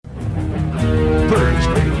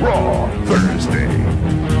Raw Thursday.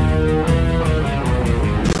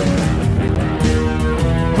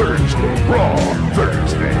 Raw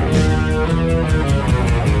Thursday.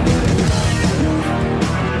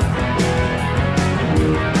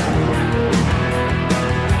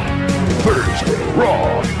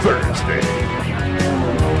 Raw Thursday.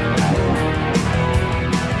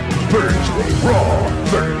 Raw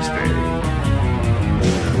Thursday.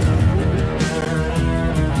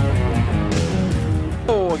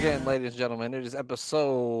 Hello again, ladies and gentlemen. It is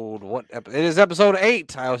episode It is episode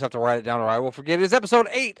 8. I always have to write it down or I will forget. It is episode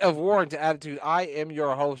 8 of Warrington Attitude. I am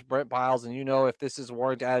your host, Brent Piles, and you know if this is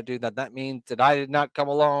Warrington Attitude, that means that I did not come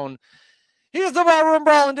alone. He is the ballroom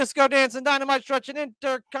brawling, disco dancing, dynamite stretching,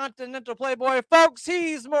 intercontinental playboy. Folks,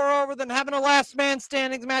 he's more over than having a last man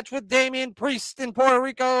standings match with Damian Priest in Puerto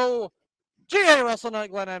Rico. GA Wrestle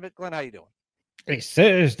Night, Glenn Abbott. Glenn, how you doing? It's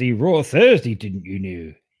Thursday, Raw Thursday, didn't you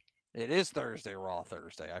know? It is Thursday, Raw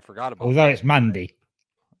Thursday. I forgot about Although it's Monday.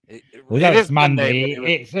 Although it's Monday,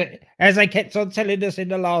 it's as I kept on telling us in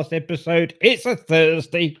the last episode, it's a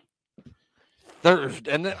Thursday.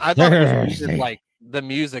 Thursday. And then I thought it was like the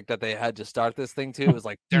music that they had to start this thing too. It was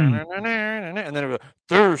like, and then it was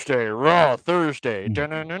Thursday, Raw Thursday.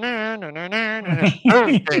 Thursday,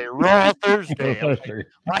 Raw Thursday.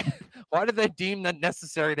 Like, why did they deem that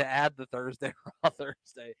necessary to add the Thursday, Raw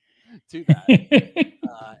Thursday to that?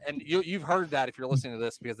 And you've heard that if you're listening to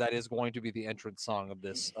this, because that is going to be the entrance song of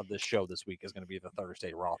this show this week, is going to be the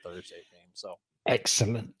Thursday, Raw Thursday theme. So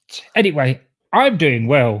excellent. Anyway, I'm doing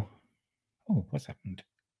well. Oh, what's happened?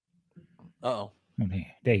 Oh,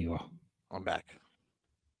 there you are. I'm back.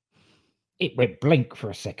 It went blank for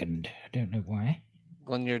a second. I don't know why.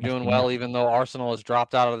 Glenn, you're doing well, even though Arsenal has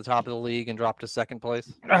dropped out of the top of the league and dropped to second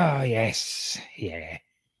place. Oh, yes. Yeah.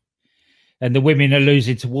 And the women are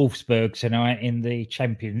losing to Wolfsburg tonight in the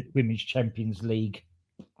Women's Champions League.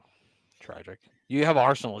 Tragic. You have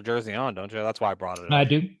Arsenal jersey on, don't you? That's why I brought it up.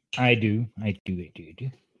 I do.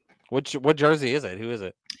 What jersey is it? Who is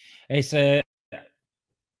it? It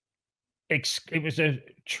was a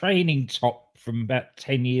training top from about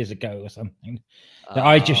 10 years ago or something that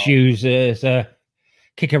I just use as a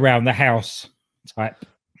kick around the house type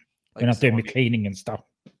when I'm doing my cleaning and stuff.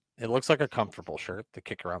 It looks like a comfortable shirt to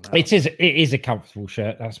kick around the house. It is a comfortable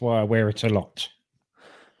shirt. That's why I wear it a lot.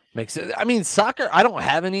 Makes it. I mean, soccer. I don't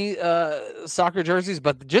have any soccer jerseys,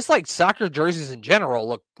 but just like soccer jerseys in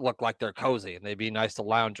general look like they're cozy and they'd be nice to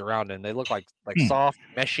lounge around in. They look like soft,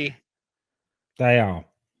 meshy. They are.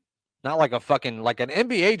 Not like an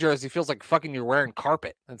NBA jersey feels like fucking you're wearing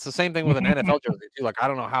carpet. It's the same thing with an NFL jersey too. Like I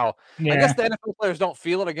don't know how. Yeah. I guess the NFL players don't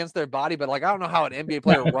feel it against their body, but like I don't know how an NBA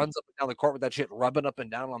player runs up and down the court with that shit rubbing up and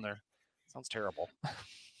down on there. Sounds terrible.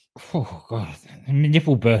 Oh god,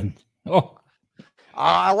 nipple burn. Oh.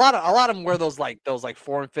 A lot of them wear those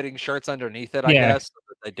form-fitting shirts underneath it. I guess so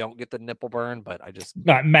that they don't get the nipple burn. But I just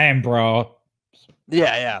like man bra.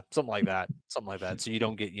 Yeah, something like that. So you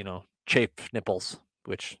don't get chafed nipples,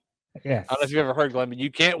 which. Yeah, I don't know if you've ever heard, Glenn, but you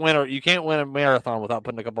can't win a marathon without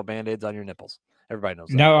putting a couple Band-Aids on your nipples. Everybody knows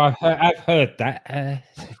that. No, I've heard that.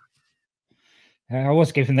 I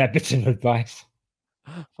was given that bit of advice.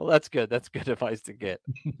 Well, that's good. That's good advice to get.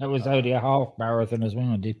 That was only a half marathon as well,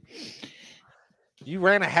 I did. You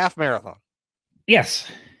ran a half marathon? Yes.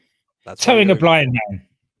 That's towing a blind man.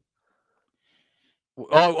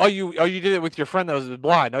 Oh, you did it with your friend that was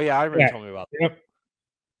blind. Oh, yeah, I remember you told me about that. Yep.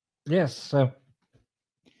 Yes, so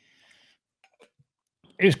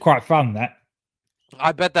it was quite fun, that.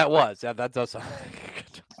 I bet that was. Yeah, that does sound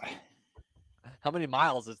good. How many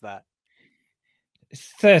miles is that?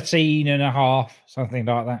 It's 13 and a half, something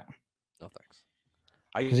like that. No, thanks.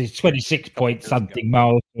 Because it's 26 point something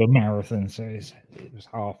miles to a marathon, so it was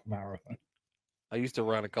half marathon. I used to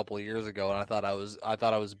run a couple of years ago, and I thought I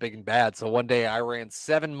was big and bad. So one day I ran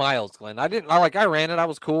 7 miles, Glenn. I ran it. I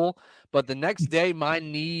was cool. But the next day, my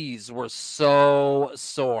knees were so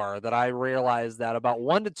sore that I realized that about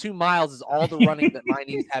 1 to 2 miles is all the running that my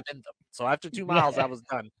knees have in them. So after 2 miles, I was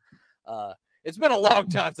done. It's been a long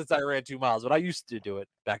time since I ran 2 miles, but I used to do it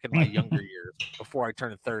back in my younger years before I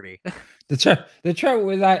turned 30. The trouble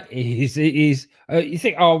with that is you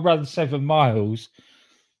think I'll run 7 miles.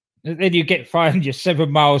 Then you find you're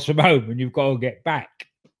 7 miles from home and you've got to get back.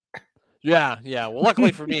 Yeah. Well,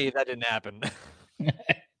 luckily for me, that didn't happen.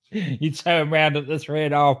 You turn around at the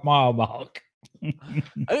 3.5 mile mark. I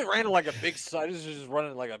didn't ran like a big. I was just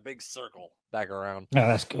running like a big circle back around. Oh,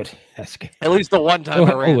 that's good. At least the one time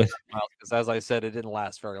I ran 7 miles, because as I said, it didn't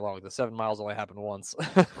last very long. The 7 miles only happened once.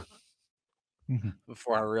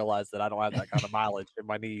 Before I realized that I don't have that kind of mileage in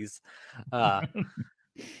my knees.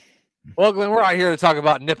 Well, Glenn, we're out here to talk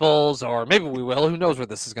about nipples, or maybe we will. Who knows where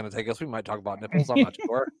this is going to take us? We might talk about nipples. I'm not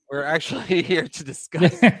sure. We're actually here to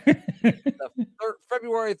discuss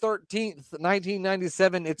February 13th,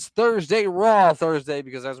 1997. It's Thursday, Raw Thursday,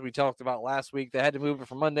 because as we talked about last week, they had to move it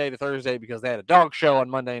from Monday to Thursday because they had a dog show on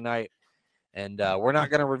Monday night. And we're not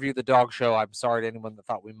going to review the dog show. I'm sorry to anyone that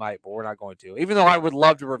thought we might, but we're not going to. Even though I would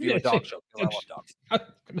love to review a dog show because I love dogs. I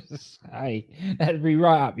was gonna say, that'd be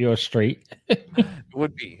right up your street. It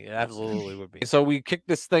would be. It absolutely would be. So we kick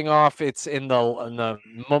this thing off. It's in the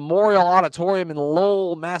Memorial Auditorium in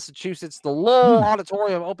Lowell, Massachusetts. The Lowell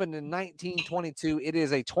Auditorium opened in 1922. It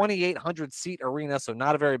is a 2,800 seat arena, so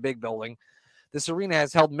not a very big building. This arena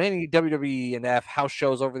has held many WWE and F house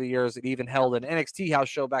shows over the years. It even held an NXT house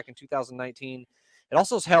show back in 2019. It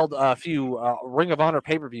also has held a few Ring of Honor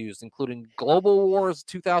pay-per-views, including Global Wars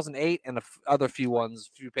 2008 and other few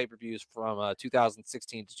pay-per-views from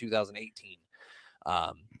 2016 to 2018.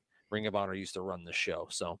 Ring of Honor used to run the show.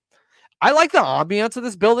 So I like the ambiance of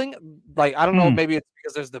this building. Like, I don't know, maybe it's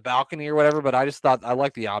because there's the balcony or whatever, but I just thought I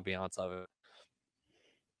like the ambiance of it.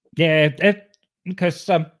 Yeah, because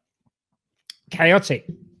Chaotic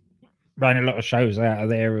run a lot of shows out of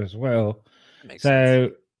there as well. Makes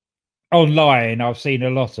sense. Online, I've seen a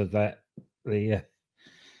lot of that.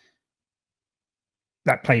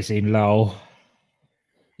 That place in Lowell.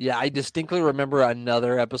 Yeah, I distinctly remember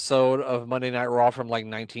another episode of Monday Night Raw from like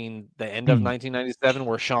the end of 1997,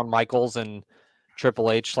 where Shawn Michaels and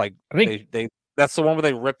Triple H, like, I think they that's the one where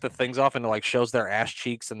they rip the things off and it like shows their ass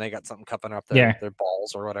cheeks and they got something cupping up their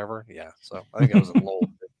balls or whatever. Yeah, so I think it was a Lowell.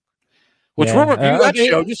 Which we'll review that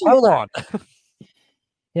show. Just hold on.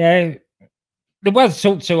 Yeah, the one to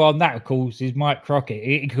talk to on that, of course, is Mike Crockett.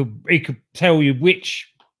 He could tell you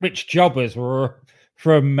which jobbers were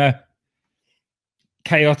from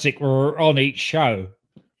Chaotic were on each show,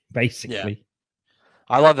 basically.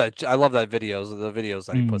 Yeah. I love that. I love that videos. The videos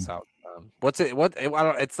that he puts out. What's it?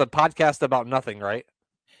 It's the podcast about nothing, right?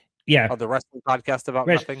 Yeah. Oh, the wrestling podcast about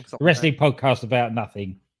nothing. Wrestling podcast about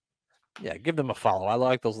nothing. Yeah, give them a follow. I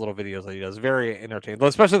like those little videos that he does. Very entertaining,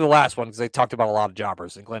 especially the last one because they talked about a lot of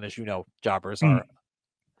jobbers. And Glenn, as you know, jobbers are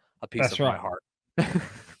a piece of my heart.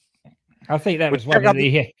 I think that was one I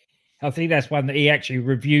think that's one that he actually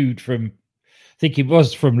reviewed from. I think it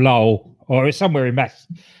was from Lowell or somewhere in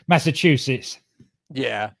Massachusetts.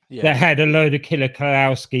 Yeah. That had a load of Killer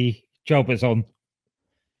Kowalski jobbers on.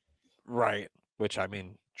 Right. Which, I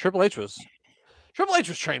mean, Triple H was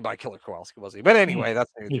trained by Killer Kowalski, was he? But anyway,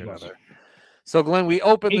 that's another. So, Glenn, we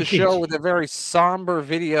opened the show with a very somber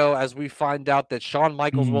video as we find out that Shawn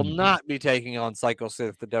Michaels will not be taking on Psycho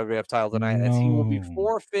Sid the WWF title tonight, as he will be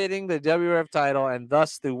forfeiting the WWF title, and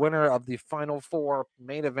thus the winner of the Final Four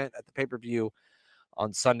main event at the pay-per-view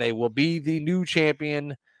on Sunday will be the new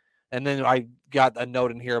champion. And then I got a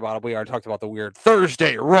note in here about it. We already talked about the weird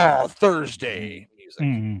Thursday, Raw Thursday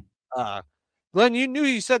music. Glenn,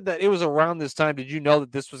 you said that it was around this time. Did you know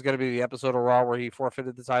that this was going to be the episode of Raw where he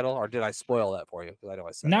forfeited the title, or did I spoil that for you? Because I know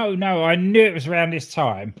I said no. I knew it was around this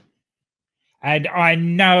time, and I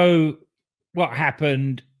know what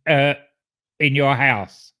happened in your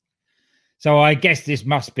house. So I guess this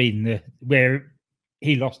must be where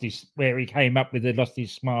he came up with the Lost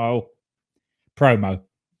His Smile promo.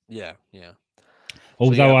 Yeah.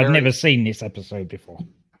 Although I've never seen this episode before.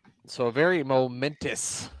 So a very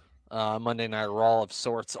momentous Monday Night Raw of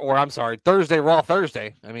sorts, or I'm sorry, Thursday Raw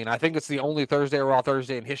Thursday. I mean, I think it's the only Thursday Raw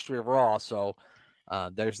Thursday in history of Raw. So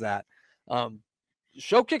there's that.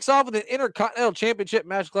 Show kicks off with an Intercontinental Championship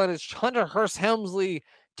match. Glenn, is Hunter Hearst Helmsley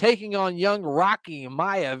taking on young Rocky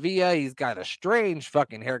Maivia. He's got a strange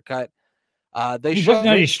fucking haircut. They showed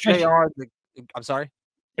JR. I'm sorry.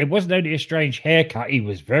 It wasn't only a strange haircut. He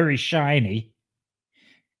was very shiny.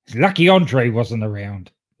 It's lucky Andre wasn't around.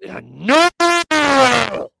 No.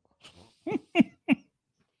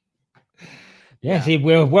 Yes, he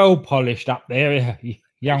was well polished up there,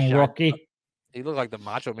 young Rocky. He looked like the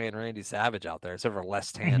Macho Man Randy Savage out there, except for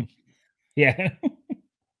less tan. Yeah.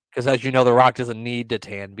 Because as you know, The Rock doesn't need to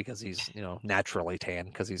tan because he's, naturally tan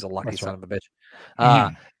because he's a lucky son of a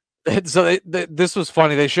bitch. So this was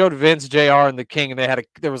funny. They showed Vince, JR, and the King, and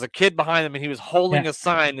there was a kid behind them, and he was holding a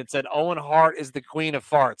sign that said "Owen Hart is the Queen of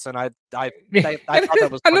Farts." And I thought that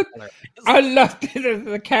was funny. I loved it.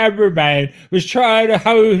 The cameraman was trying to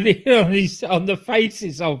hold it on the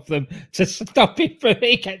faces of them to stop it from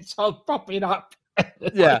it gets on popping up.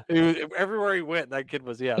 Yeah, everywhere he went, that kid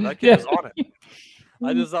was on it.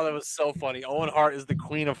 I just thought that was so funny. Owen Hart is the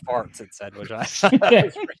Queen of Farts. It said, which I thought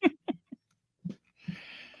was great.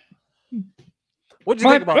 What did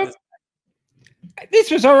you think about this?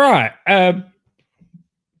 This was all right.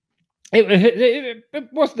 It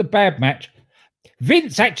wasn't a bad match.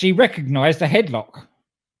 Vince actually recognized the headlock,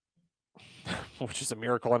 which is a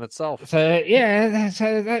miracle in itself. So yeah,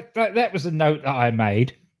 so that was a note that I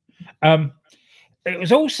made. It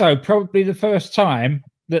was also probably the first time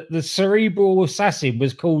that the Cerebral Assassin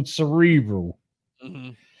was called Cerebral.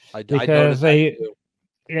 Mm-hmm. Because it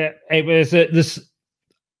was this.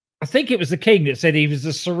 I think it was the King that said he was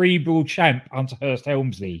the Cerebral Champ under Hurst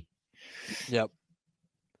Helmsley. Yep.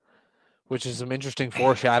 Which is some interesting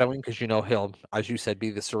foreshadowing because he'll, as you said,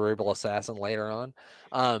 be the Cerebral Assassin later on.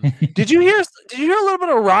 Did you hear a little bit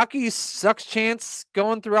of Rocky sucks chants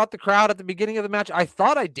going throughout the crowd at the beginning of the match? I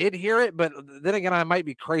thought I did hear it, but then again, I might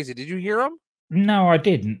be crazy. Did you hear them? No, I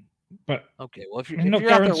didn't. But okay, well, if you're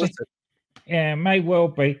out there, listen. Yeah, may well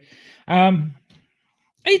be.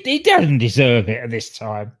 He doesn't deserve it at this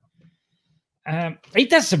time. He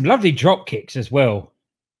does some lovely drop kicks as well.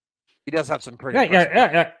 He does have some pretty.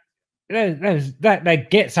 That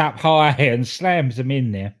gets up high and slams them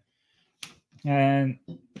in there. And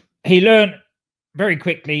he learned very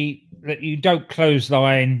quickly that you don't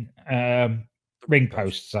clothesline ring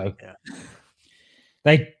posts, so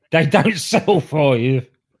they don't sell for you.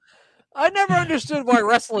 I never understood why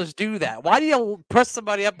wrestlers do that. Why do you press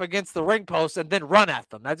somebody up against the ring post and then run at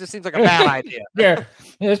them? That just seems like a bad idea. Yeah,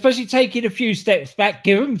 especially taking a few steps back,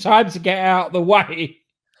 give them time to get out of the way.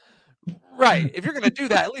 Right. If you're going to do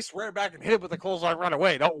that, at least rear back and hit it with a clothesline run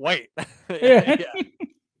away. Don't wait. Yeah.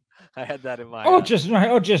 I had that in mind. Or just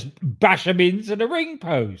bash them into the ring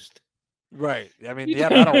post. Right. I mean, yeah,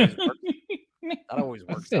 that always works. That always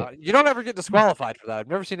works out. You don't ever get disqualified for that. I've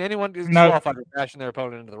never seen anyone get disqualified for bashing their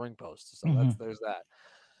opponent into the ring post. So there's that.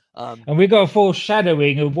 And we got a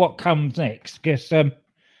foreshadowing of what comes next. Because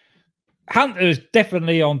Hunter's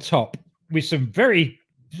definitely on top with some very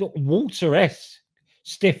sort of Walter-esque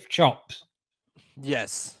stiff chops.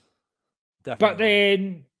 Yes. Definitely. But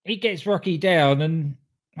then he gets Rocky down and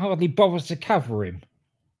hardly bothers to cover him.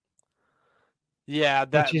 Yeah,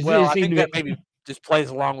 I think that maybe just plays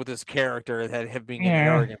along with his character that have being an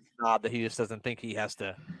arrogant snob that he just doesn't think he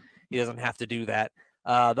doesn't have to do that.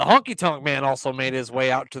 The Honky Tonk Man also made his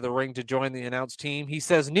way out to the ring to join the announced team. He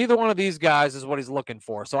says neither one of these guys is what he's looking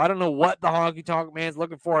for. So I don't know what the Honky Tonk Man's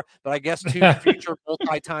looking for, but I guess 2 future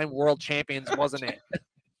multi-time world champions wasn't it.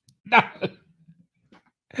 No.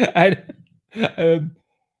 And,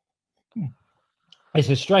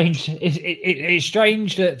 it's strange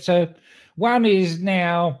that one is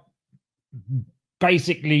now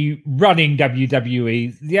basically running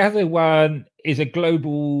WWE. The other one is a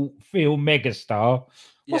global film megastar.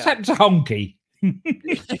 What's happened to Honky?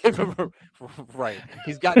 Right.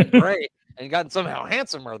 He's gotten gray and gotten somehow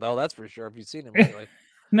handsomer, though. That's for sure. Have you seen him lately?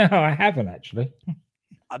 No, I haven't actually.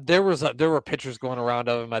 There were pictures going around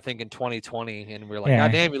of him, I think, in 2020, and we were like,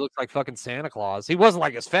 God damn, he looks like fucking Santa Claus. He wasn't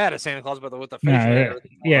like as fat as Santa Claus, but with the facial hair.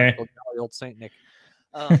 Yeah. Like old Saint Nick.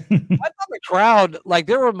 I thought the crowd, like,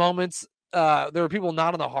 there were moments, there were people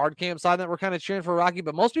not on the hard cam side that were kind of cheering for Rocky,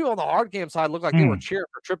 but most people on the hard cam side looked like they were cheering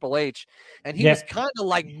for Triple H, and he was kind of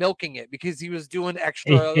like milking it because he was doing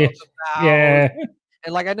extra. Yeah.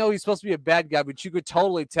 And like, I know he's supposed to be a bad guy, but you could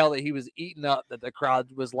totally tell that he was eating up, that the crowd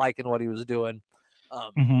was liking what he was doing.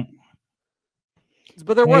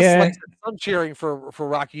 But there was like some cheering for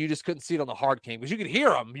Rocky. You just couldn't see it on the hard cam because you could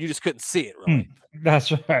hear him, you just couldn't see it really. That's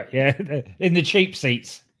right. Yeah, in the cheap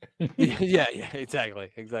seats. yeah, exactly.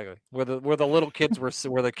 Where the little kids where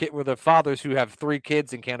the fathers who have 3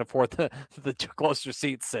 kids and can't afford the closer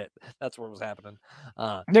seats sit. That's what was happening.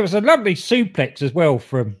 There was a lovely suplex as well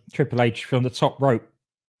from Triple H from the top rope,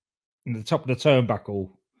 in the top of the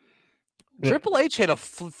turnbuckle. Triple H hit a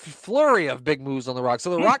flurry of big moves on The Rock. So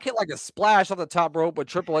The Rock hit like a splash off the top rope, but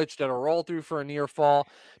Triple H did a roll through for a near fall.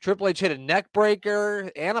 Triple H hit a neck breaker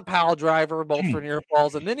and a pile driver, both for near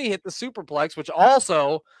falls. And then he hit the superplex, which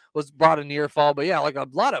also brought a near fall. But yeah, like a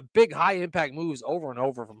lot of big high impact moves over and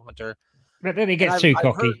over from Hunter. But then he gets too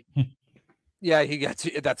cocky.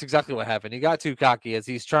 That's exactly what happened. He got too cocky as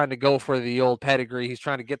he's trying to go for the old pedigree. He's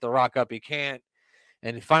trying to get The Rock up. He can't.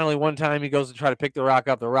 And finally, one time he goes to try to pick The Rock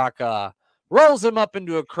up. The Rock rolls him up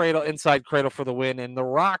into a inside cradle for the win, and The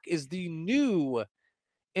Rock is the new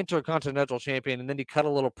Intercontinental Champion. And then he cut a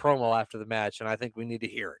little promo after the match, and I think we need to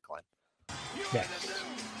hear it, Glenn. Yeah.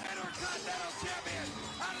 Intercontinental Champion.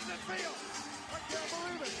 How does it feel? I can't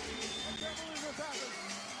believe it. I can't believe this happened.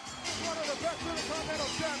 One of the best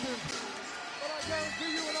Intercontinental Champions. But I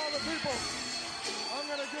guarantee you and all the people, I'm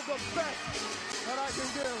going to give the best that I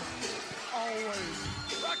can give. Always.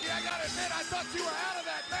 Rocky, I gotta admit, I thought you were out of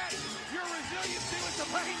that match. Your resiliency was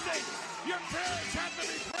amazing. Your parents have to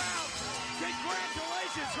be proud.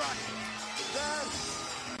 Congratulations, Rocky. Dad,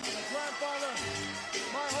 I'm glad Father,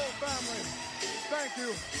 my whole family, thank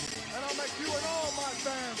you. And I'll make you and all my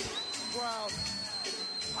fans proud.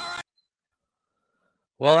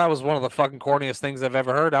 Well, that was one of the fucking corniest things I've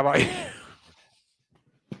ever heard. How about you?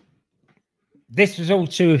 This was all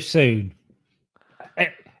too soon.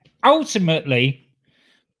 Ultimately,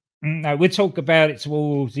 no, we'll talk about it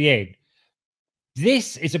towards the end.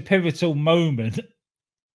 This is a pivotal moment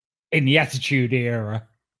in the Attitude Era.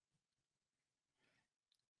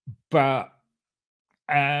 But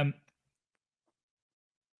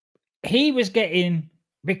he was getting,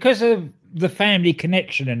 because of the family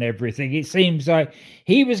connection and everything, it seems like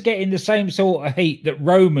he was getting the same sort of heat that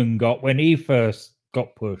Roman got when he first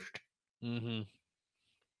got pushed. Mm-hmm.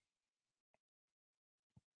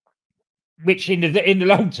 Which in the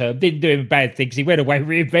long term didn't do him bad things. He went away,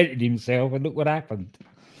 reinvented himself, and look what happened.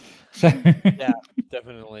 So Yeah,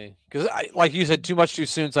 definitely. Because, like you said, too much too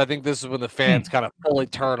soon. So I think this is when the fans kind of fully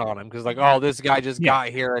turn on him. Because, like, oh, this guy just got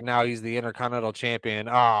here and now he's the Intercontinental Champion.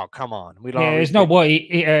 Oh, come on. We don't. yeah, it's not what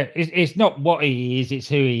it's not what he is. It's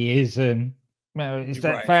who he is, and it's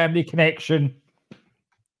that family connection.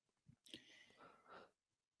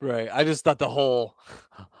 Right. I just thought the whole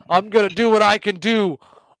I'm gonna do what I can do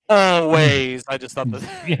always. I just thought that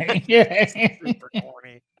super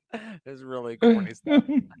corny. It's really corny stuff.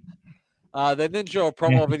 They then show a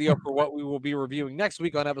promo video for what we will be reviewing next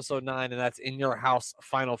week on episode 9, and that's In Your House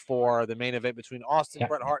Final 4. The main event between Austin,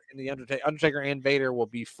 Bret Hart, and the Undertaker and Vader will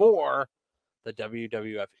be for the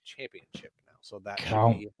WWF Championship now. So that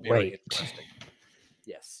should be very interesting.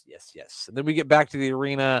 Yes. And then we get back to the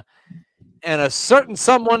arena, and a certain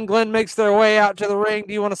someone, Glenn, makes their way out to the ring.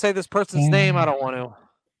 Do you want to say this person's name? I don't want to.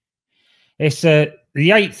 It's the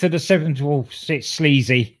 8th of the 7th. Well, it's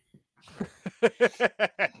Sleazy.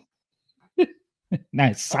 No,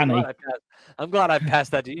 it's Sunny. I'm glad I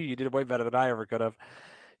passed that to you. You did it way better than I ever could have.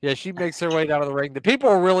 Yeah, she makes her way down to the ring. The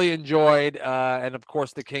people really enjoyed, and of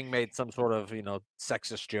course, the King made some sort of,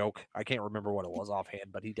 sexist joke. I can't remember what it was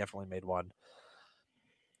offhand, but he definitely made one.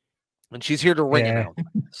 And she's here to ring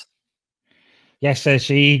announce. Yes, so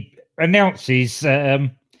she announces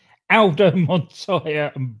Aldo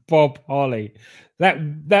Montoya and Bob Holly,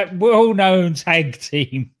 that well-known tag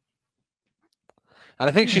team. And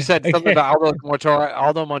I think she said something about Aldo Montoya.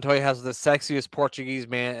 Aldo Montoya has the sexiest Portuguese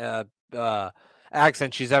man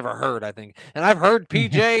accent she's ever heard, I think. And I've heard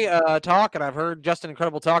PJ talk, and I've heard Justin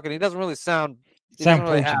Incredible talk, and he doesn't really sound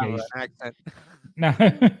really have an accent. No.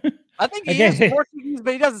 I think he is Portuguese,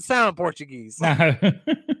 but he doesn't sound Portuguese. No.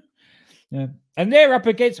 Yeah. And they're up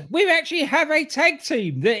against, we actually have a tag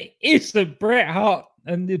team that isn't Bret Hart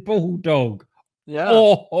and the Bulldog. Yeah.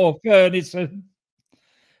 Or Furnace and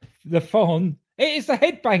the Fawn. It is the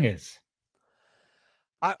Headbangers.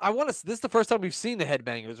 I want to. This is the first time we've seen the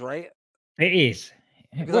Headbangers, right? It is.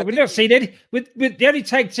 Well, we've not seen it. With the only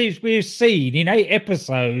tag teams we've seen in 8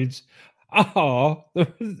 episodes are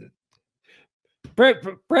Bret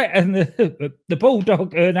and the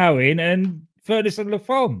Bulldog and Owen and Furnace and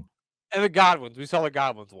LaFon. And the Godwins. We saw the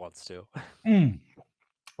Godwins once too.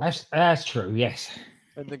 That's true. Yes.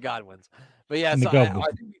 And the Godwins. But yeah, so I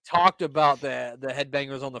think we talked about the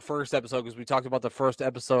Headbangers on the first episode because we talked about the first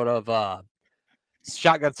episode of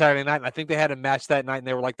Shotgun Saturday Night, and I think they had a match that night, and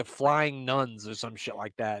they were like the Flying Nuns or some shit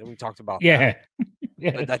like that. And we talked about that.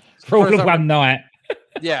 Yeah. That's for all of one night.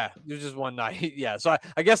 Yeah, it was just one night. Yeah, so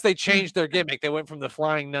I guess they changed their gimmick. They went from the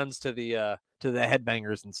Flying Nuns to the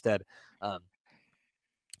Headbangers instead.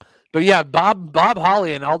 But yeah, Bob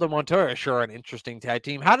Holly and Aldo Montoya are sure an interesting tag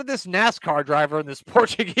team. How did this NASCAR driver and this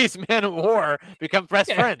Portuguese man of war become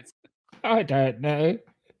best friends? I don't know.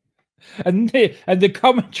 And the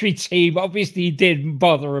commentary team obviously didn't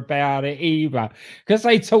bother about it either because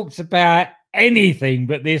they talked about anything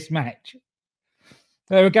but this match.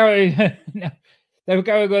 They were going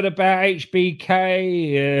on about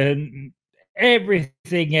HBK and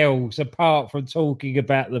everything else apart from talking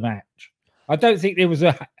about the match. I don't think there was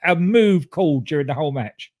a move called during the whole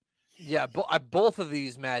match. Yeah, both of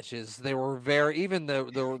these matches, they were very, even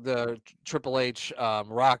the Triple H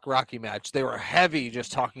Rocky match, they were heavy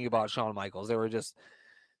just talking about Shawn Michaels. They were just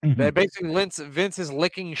basically Vince is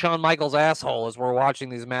licking Shawn Michaels' asshole as we're watching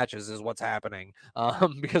these matches is what's happening.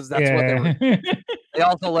 Because that's what they were. They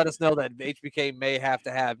also let us know that HBK may have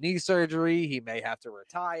to have knee surgery. He may have to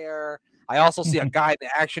retire. I also see a guy in the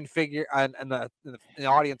action figure and in the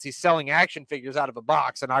audience. He's selling action figures out of a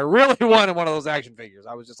box, and I really wanted one of those action figures.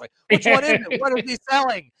 I was just like, "Which one is it? What is he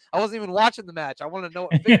selling?" I wasn't even watching the match. I want to know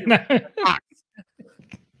what figure was in the box.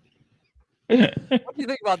 What do you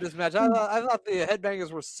think about this match? I thought the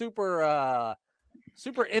Headbangers were super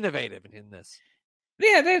innovative in this.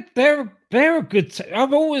 Yeah, they're a good.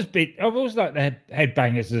 I've always liked the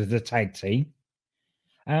Headbangers as the tag team.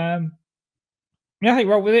 Nothing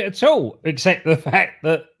wrong with it at all, except the fact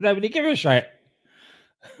that nobody gives a shit.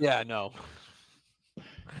 Yeah, no.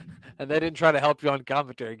 And they didn't try to help you on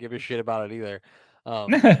commentary, give a shit about it either.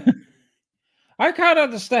 I can't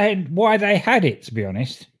understand why they had it, to be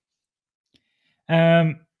honest.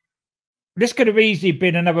 This could have easily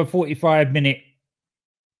been another 45-minute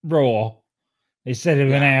Raw instead of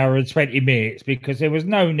an hour and 20 minutes because there was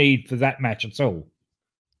no need for that match at all.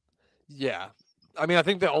 Yeah. I mean, I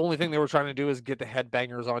think the only thing they were trying to do is get the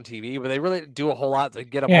Headbangers on TV, but they really didn't do a whole lot to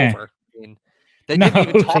get them over. I mean, they didn't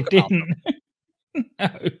even talk about them. No.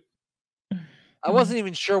 I wasn't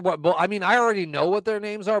even sure what. I mean, I already know what their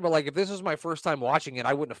names are, but like, if this was my first time watching it,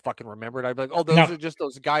 I wouldn't have fucking remembered. I'd be like, "Oh, those are just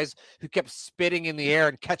those guys who kept spitting in the air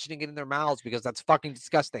and catching it in their mouths because that's fucking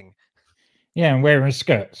disgusting." Yeah, and wearing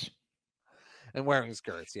skirts. And wearing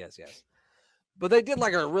skirts, yes. But they did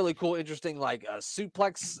like a really cool, interesting, like a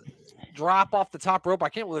suplex drop off the top rope. I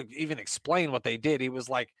can't really even explain what they did. He was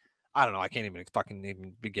like, I don't know. I can't even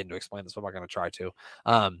fucking begin to explain this. But I'm not going to try to.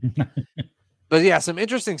 But yeah, some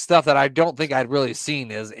interesting stuff that I don't think I'd really seen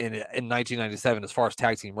is in 1997 as far as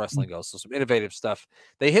tag team wrestling goes. So some innovative stuff.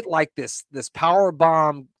 They hit like this power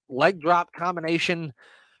bomb leg drop combination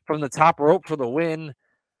from the top rope for the win.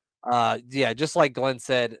 Yeah, just like Glenn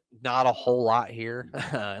said, not a whole lot here.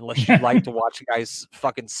 Unless you like to watch guys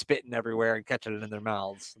fucking spitting everywhere and catching it in their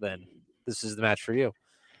mouths, then this is the match for you.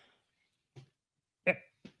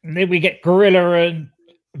 And then we get Gorilla and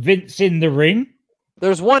Vince in the ring.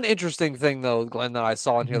 There's one interesting thing, though, Glenn, that I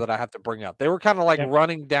saw in here that I have to bring up. They were kind of like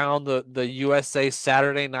running down the USA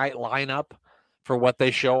Saturday night lineup for what they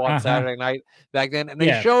show on Saturday night back then. And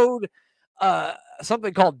they showed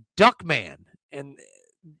something called Duckman. And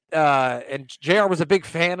JR was a big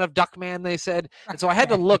fan of Duckman, they said. And so I had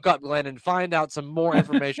to look up, Glenn, and find out some more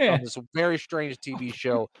information on this very strange TV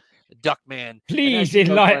show, Duckman. Please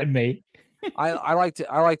enlighten me. I like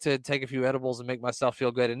to take a few edibles and make myself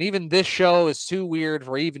feel good. And even this show is too weird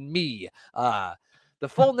for even me. The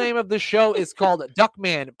full name of the show is called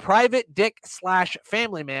Duckman, Private Dick /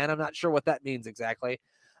 Family Man. I'm not sure what that means exactly.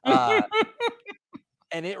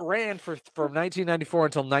 And it ran from 1994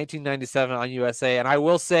 until 1997 on USA. And I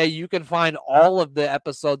will say you can find all of the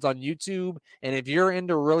episodes on YouTube. And if you're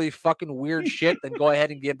into really fucking weird shit, then go ahead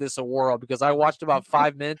and give this a whirl, because I watched about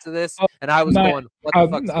 5 minutes of this and I was going, what the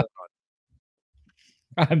fuck's going on?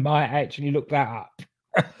 I might actually look that up.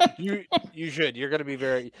 You should. You're going to be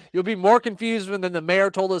you'll be more confused than the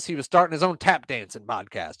mayor told us he was starting his own tap dancing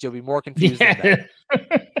podcast. You'll be more confused than that.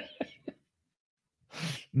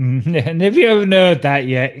 And if you haven't heard that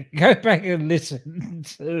yet, go back and listen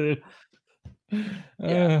to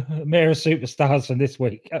Mayor of Superstars from this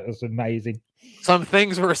week. That was amazing. Some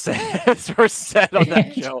things were said on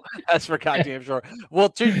that show. That's for goddamn sure. We'll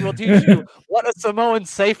teach you what a Samoan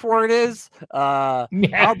safe word is, how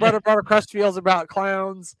Brother Crust feels about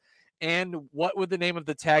clowns, and what would the name of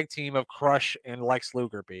the tag team of Crush and Lex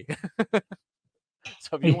Luger be.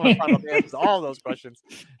 So if you want to find out the answers to all those questions,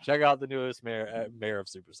 check out the newest Mayor of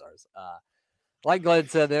Superstars. Like Glenn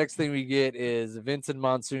said, the next thing we get is Vince and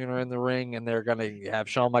Monsoon are in the ring, and they're going to have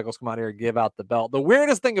Shawn Michaels come out here and give out the belt. The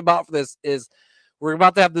weirdest thing about this is we're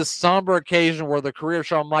about to have this somber occasion where the career of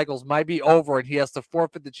Shawn Michaels might be over and he has to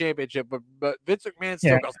forfeit the championship, but Vince McMahon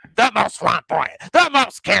still goes, the most flamboyant, the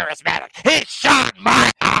most charismatic, it's Shawn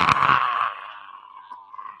Michaels.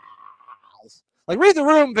 Like, read the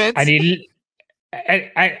room, Vince. And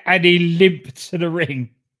he limped to the ring.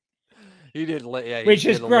 He did, which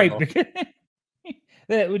is great.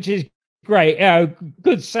 Which is great.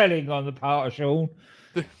 Good selling on the part of Shawn.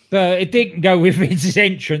 But it didn't go with his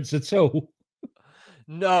entrance at all.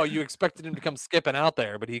 No, you expected him to come skipping out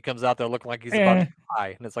there, but he comes out there looking like he's about to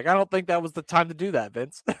die. And it's like, I don't think that was the time to do that,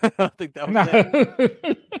 Vince. I don't think that was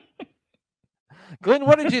it. Glenn,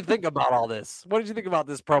 what did you think about all this? What did you think about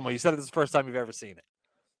this promo? You said it's the first time you've ever seen it.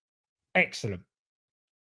 Excellent.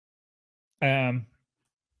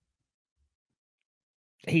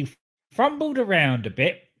 He fumbled around a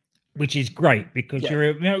bit, which is great because you're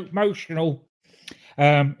emotional.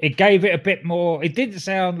 It gave it a bit more. It didn't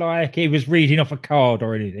sound like he was reading off a card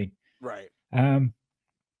or anything. Right.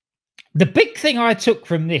 The big thing I took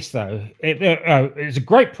from this, though, it's a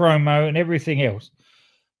great promo and everything else,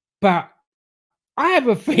 but I have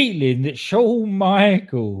a feeling that Shawn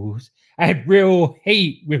Michaels had real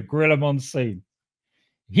heat with Gorilla Monsoon.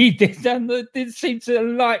 He didn't seem to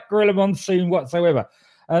like Gorilla Monsoon whatsoever.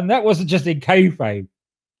 And that wasn't just in kayfabe.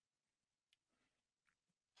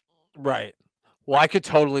 Right. Well, I could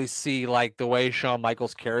totally see like the way Shawn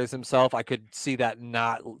Michaels carries himself. I could see that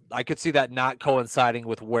not coinciding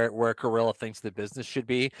with where Gorilla thinks the business should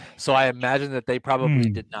be. So I imagine that they probably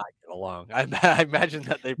did not get along. I imagine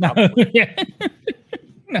that they No, probably yeah.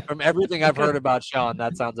 from everything I've heard about Shawn,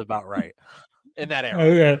 that sounds about right. In that era.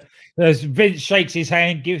 Oh, yeah. As Vince shakes his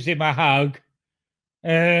hand, gives him a hug,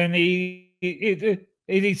 and he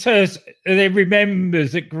turns and then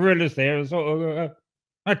remembers that Gorilla's there and sort of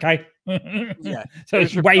okay. Yeah. So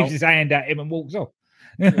Here's he your waves belt. his hand at him and walks off.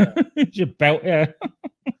 Yeah. It's your belt, yeah.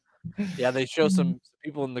 Yeah, they show some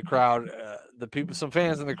people in the crowd. Some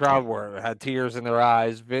fans in the crowd had tears in their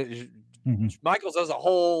eyes. Michaels does a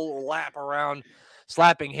whole lap around,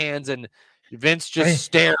 slapping hands, and Vince just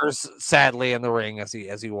stares sadly in the ring as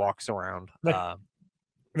he walks around.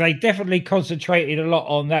 They definitely concentrated a lot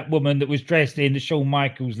on that woman that was dressed in the Shawn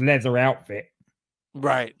Michaels leather outfit.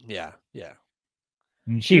 Right? Yeah, yeah.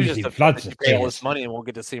 And she was just in upset floods that of she paid all tears. this money and won't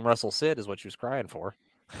get to see him wrestle Sid, is what she was crying for.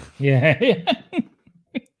 Yeah.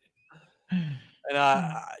 And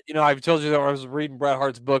I've told you that I was reading Bret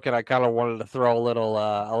Hart's book, and I kind of wanted to throw a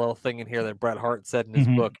little thing in here that Bret Hart said in his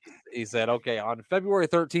book. He said, "Okay, on February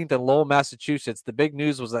 13th in Lowell, Massachusetts, the big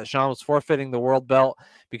news was that Shawn was forfeiting the world belt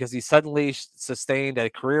because he suddenly sustained a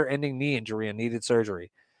career-ending knee injury and needed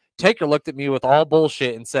surgery. Taker looked at me with all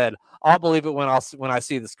bullshit and said, "I'll believe it when I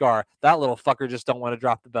see the scar. That little fucker just don't want to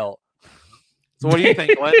drop the belt." So what do you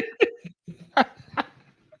think, Glenn?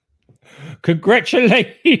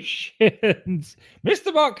 Congratulations,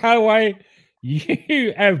 Mr. Mark Calloway.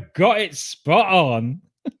 You have got it spot on.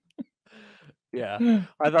 Yeah,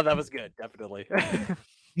 I thought that was good. Definitely.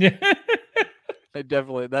 Yeah.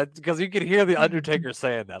 Definitely. That's because you could hear the Undertaker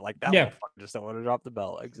saying that. Like, that Yeah. motherfucker just don't want to drop the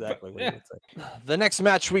belt. Exactly what he would say. The next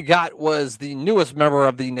match we got was the newest member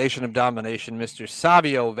of the Nation of Domination, Mr.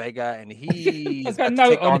 Savio Vega, and he is got about a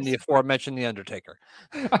to take note on on this. the aforementioned The Undertaker.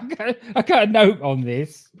 I got a note on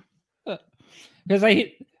this because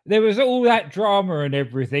there was all that drama and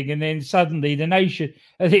everything, and then suddenly the Nation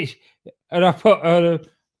and I put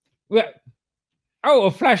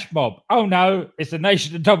a flash mob. Oh no, it's the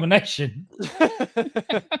Nation of Domination.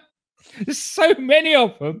 There's so many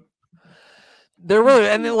of them. They're really,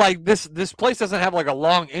 and then like this place doesn't have like a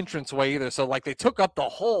long entranceway either. So like they took up the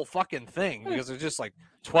whole fucking thing because there's just like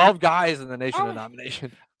 12 guys in the Nation of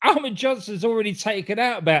Domination. Ahmed Johnson's already taken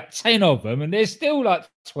out about 10 of them, and there's still like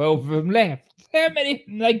 12 of them left. How many of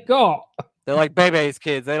them they got? They're like Bebe's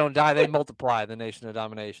kids. They don't die, they multiply. The Nation of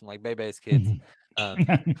Domination, like Bebe's kids.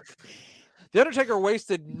 The Undertaker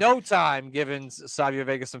wasted no time giving Savio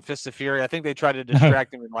Vega some Fist of Fury. I think they tried to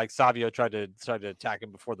distract him, and like Savio tried to attack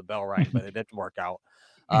him before the bell rang, but it didn't work out.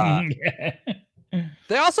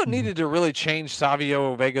 They also needed to really change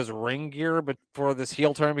Savio Vega's ring gear, but for this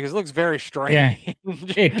heel turn because it looks very strange. Yeah,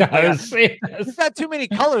 it does. He's got too many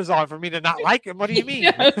colors on for me to not like him. What do you mean?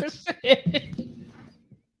 How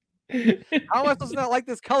am I supposed to not like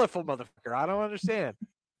this colorful motherfucker? I don't understand.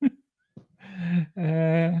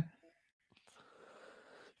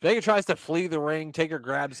 Vega tries to flee the ring. Taker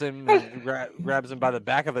grabs him, and grabs him by the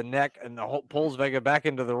back of the neck, and pulls Vega back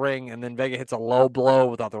into the ring. And then Vega hits a low blow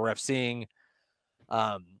without the ref seeing.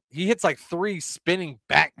 He hits like three spinning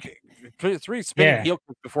heel kicks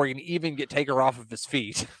before he can even get Taker off of his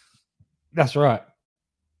feet. That's right.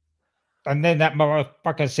 And then that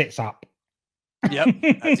motherfucker sits up. Yep,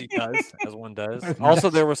 as he does, as one does. Also,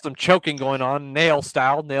 there was some choking going on, nail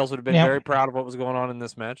style. Nails would have been very proud of what was going on in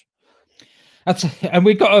this match. And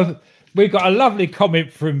we got a lovely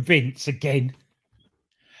comment from Vince again.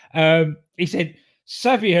 He said,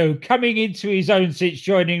 Savio coming into his own since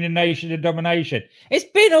joining the Nation of Domination. It's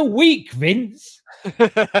been a week, Vince.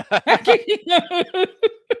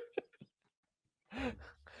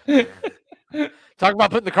 Talk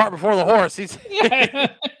about putting the cart before the horse. He's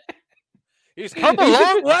come a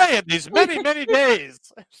long way in these many, many days.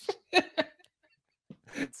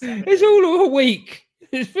 It's all a week.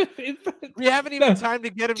 We haven't even time to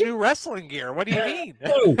get him new wrestling gear. What do you mean?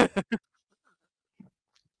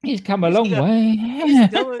 He's come a long way. He's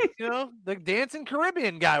still, the dancing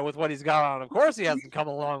Caribbean guy with what he's got on. Of course he hasn't come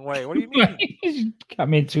a long way. What do you mean? He's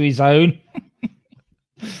come into his own.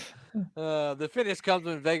 The finish comes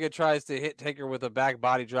when Vega tries to hit Taker with a back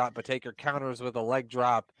body drop, but Taker counters with a leg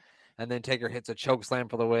drop, and then Taker hits a choke slam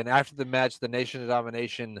for the win. After the match, the Nation of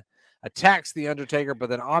Domination attacks the Undertaker, but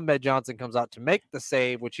then Ahmed Johnson comes out to make the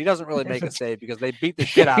save, which he doesn't really make a save because they beat the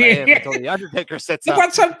shit out of him until the Undertaker sits up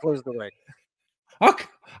and closes the ring.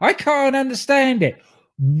 I can't understand it.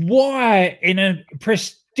 Why in a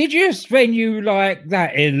prestigious venue like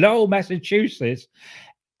that in Lowell, Massachusetts,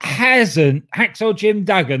 hasn't Hacksaw Jim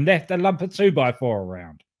Duggan left a lump of 2x4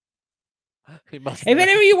 around? He must. If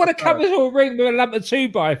ever you want to come into a ring with a lump of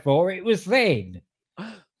 2x4, it was then.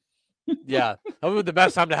 Yeah, the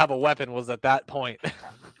best time to have a weapon was at that point.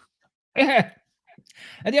 And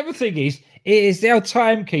the other thing is our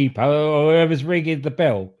timekeeper or whoever's ringing the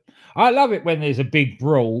bell. I love it when there's a big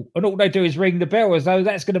brawl and all they do is ring the bell as though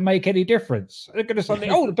that's going to make any difference. They're going to suddenly,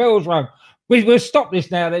 the bell's rung. We'll stop this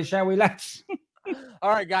now then, shall we, lads?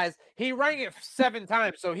 All right, guys. He rang it 7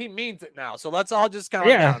 times, so he means it now. So let's all just calm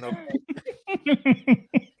down. Okay?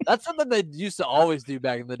 That's something they used to always do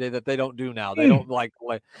back in the day that they don't do now. They don't like.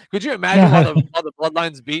 Could you imagine how the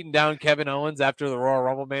Bloodline's beating down Kevin Owens after the Royal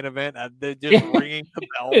Rumble main event? And they're just ringing the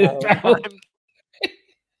bell the whole time.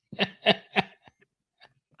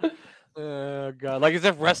 Oh God! Like as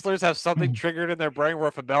if wrestlers have something triggered in their brain where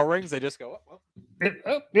if a bell rings, they just go.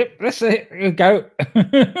 Yep, that's it. You go.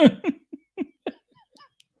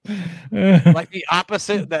 Like the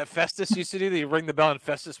opposite that Festus used to do. They ring the bell and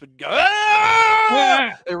Festus would go.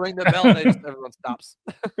 Ah! They ring the bell and everyone stops.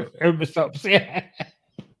 Everyone stops. Yeah.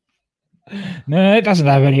 No, it doesn't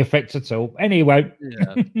have any effect at all. Anyway,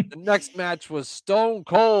 the next match was Stone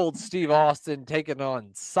Cold Steve Austin taking on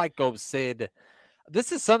Psycho Sid.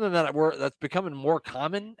 This is something that's becoming more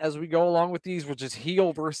common as we go along with these, which is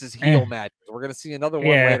heel versus heel matches. We're going to see another one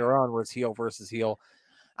later on where it's heel versus heel.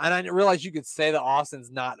 And I didn't realize you could say that Austin's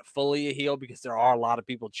not fully a heel because there are a lot of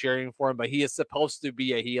people cheering for him, but he is supposed to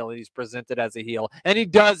be a heel and he's presented as a heel and he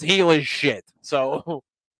does heel his shit. So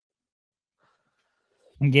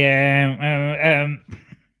yeah,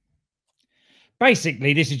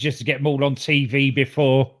 basically this is just to get them all on TV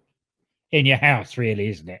before in your house, really,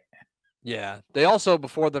 isn't it? Yeah. They also,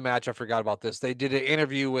 before the match, I forgot about this. They did an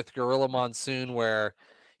interview with Gorilla Monsoon where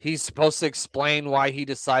he's supposed to explain why he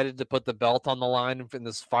decided to put the belt on the line in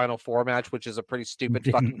this Final Four match, which is a pretty stupid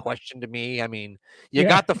fucking question to me. I mean, you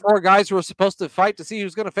got the 4 guys who are supposed to fight to see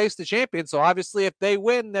who's going to face the champion. So obviously, if they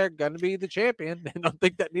win, they're going to be the champion. I don't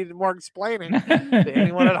think that needed more explaining to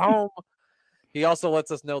anyone at home. He also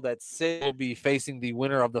lets us know that Sid will be facing the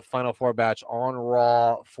winner of the Final Four match on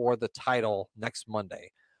Raw for the title next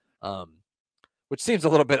Monday. Which seems a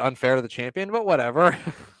little bit unfair to the champion, but whatever.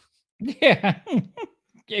 Yeah.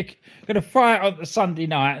 You're going to fight on the Sunday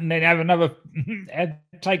night and then have another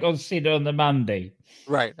take on Sid on the Monday.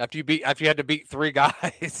 Right. After you had to beat 3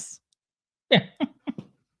 guys. Yeah.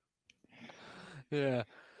 Yeah.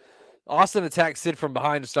 Austin attacks Sid from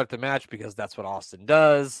behind to start the match because that's what Austin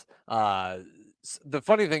does. The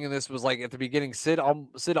funny thing in this was like at the beginning, Sid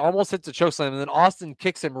almost hits a chokeslam, and then Austin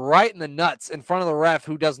kicks him right in the nuts in front of the ref,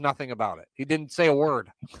 who does nothing about it. He didn't say a word.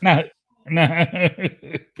 No.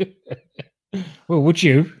 Well, would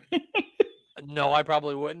you? No, I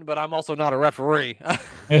probably wouldn't, but I'm also not a referee.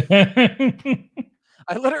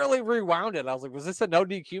 I literally rewound it. I was like, was this a no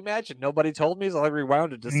DQ match? And nobody told me, so I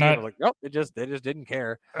rewound it to see. No. I was like, nope, they just didn't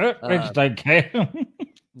care. They just don't care.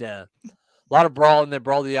 Yeah. A lot of brawling. They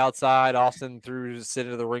brawl to the outside. Austin threw Sid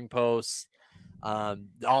into the ring post.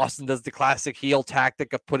 Austin does the classic heel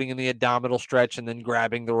tactic of putting in the abdominal stretch and then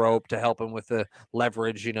grabbing the rope to help him with the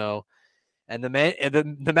leverage, you know. And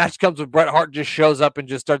the match comes with Bret Hart just shows up and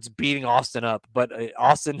just starts beating Austin up. But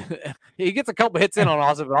Austin, he gets a couple hits in on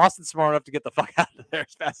Austin, but Austin's smart enough to get the fuck out of there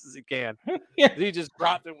as fast as he can. Yeah. He just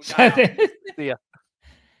dropped him. Yeah.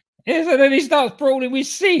 So then he starts brawling with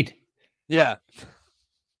Sid. Yeah.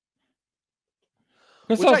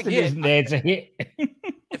 Because Austin isn't there to hit.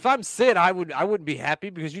 If I'm Sid, I wouldn't be happy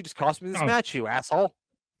because you just cost me this match, you asshole.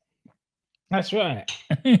 That's right.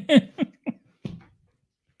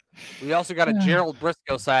 We also got a Gerald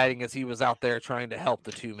Briscoe sighting as he was out there trying to help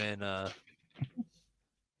the 2 men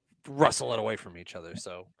wrestle it away from each other.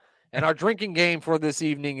 So, and our drinking game for this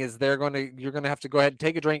evening is you're gonna have to go ahead and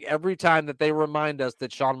take a drink every time that they remind us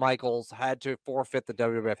that Shawn Michaels had to forfeit the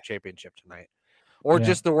WWF Championship tonight, or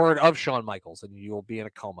just the word of Shawn Michaels, and you will be in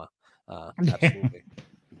a coma. Absolutely.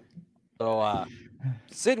 So,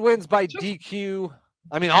 Sid wins by DQ.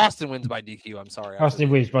 I mean, Austin wins by DQ. I'm sorry. Austin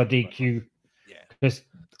wins by DQ. Yeah. Because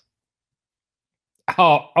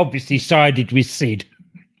Hart obviously sided with Sid.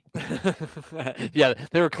 Yeah,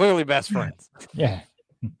 they were clearly best friends. Yeah.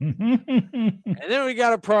 And then we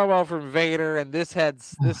got a promo from Vader, and this had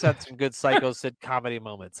some good Psycho Sid comedy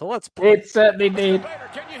moments. So let's play. It certainly did. Vader,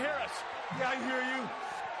 can you hear us? Yeah, I hear you.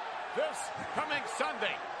 This coming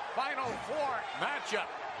Sunday, Final Four matchup.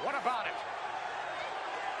 What about it?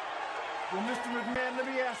 Well, Mr. McMahon, let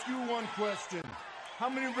me ask you one question. How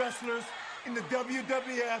many wrestlers in the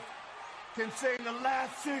WWF can say in the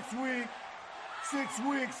last 6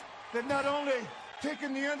 weeks, that not only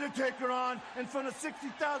taking The Undertaker on in front of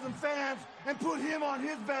 60,000 fans and put him on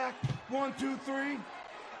his back, 1, 2, 3,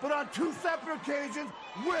 but on 2 separate occasions,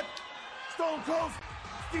 whipped Stone Cold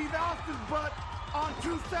Steve Austin's butt on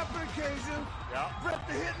 2 separate occasions. Yeah. Bret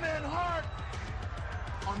the Hitman Hart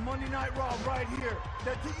on Monday Night Raw right here.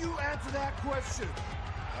 Now, do you answer that question?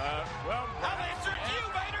 Well, I'll answer it to you,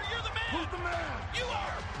 Vader. You're the man. Who's the man? You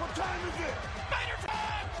are. What time is it? Vader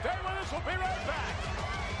time. stay with us. We'll be right back.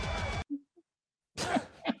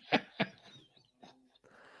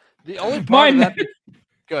 The only part of My, that.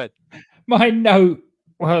 Good. my note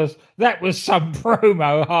was that was some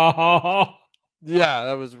promo. Ha ha ha. Yeah,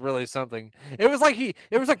 that was really something. It was like it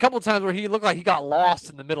was a couple times where he looked like he got lost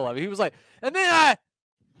in the middle of it. He was like, and then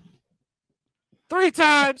 3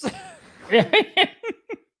 times.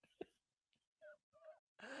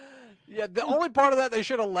 Yeah, the only part of that they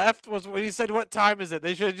should have left was when he said, "What time is it?"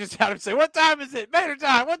 They should have just had him say, "What time is it? Vader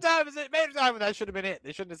time. What time is it? Vader time." And that should have been it.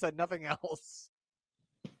 They shouldn't have said nothing else.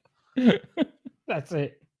 That's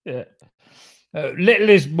it. Yeah. Little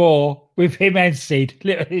is more with him and Sid.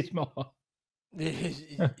 Little is more.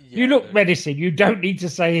 You look medicine. You don't need to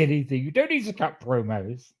say anything. You don't need to cut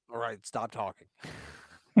promos. All right, stop talking.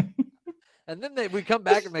 And then we come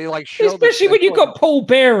back and they like show, Especially when you've got Paul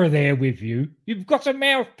Bearer there with you. You've got a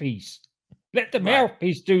mouthpiece. Let the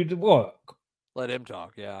mouthpiece do the work. Let him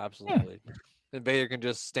talk. Yeah, absolutely. And Vader can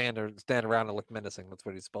just stand around and look menacing. That's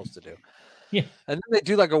what he's supposed to do. Yeah. And then they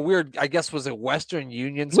do like a weird, I guess, was it Western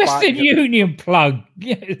Union spot? Western Union plug.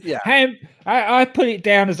 Yeah. I put it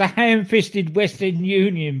down as a ham-fisted Western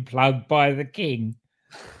Union plug by the king.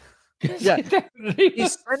 Yeah.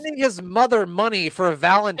 He's sending his mother money for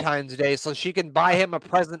Valentine's Day so she can buy him a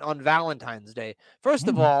present on Valentine's Day. First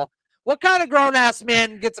of all, what kind of grown-ass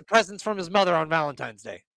man gets a present from his mother on Valentine's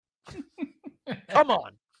Day? Come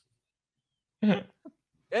on.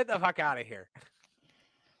 Get the fuck out of here.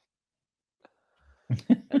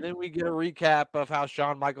 And then we get a recap of how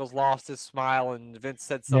Shawn Michaels lost his smile, and Vince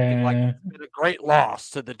said something like, "It's been a great loss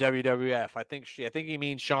to the WWF." I think he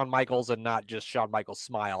means Shawn Michaels and not just Shawn Michaels'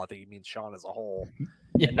 smile. I think he means Shawn as a whole.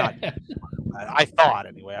 And not, I thought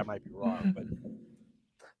anyway. I might be wrong, but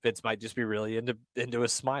Vince might just be really into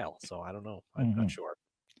his smile. So I don't know. I'm not sure.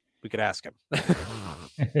 We could ask him.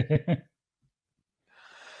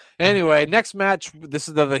 Anyway, next match. This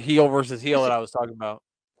is the heel versus heel that I was talking about.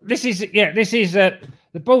 This is the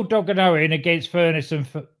Bulldog and Owen against Furnace and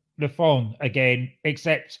Lafon again,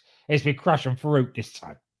 except it's with Crush and Farouk this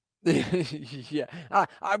time. Yeah,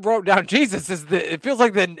 I wrote down Jesus it feels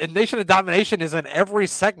like the Nation of Domination is in every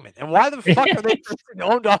segment, and why the fuck are they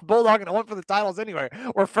going to Bulldog and Owen for the titles anyway?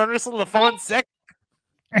 Or Furnace and Lafon sick?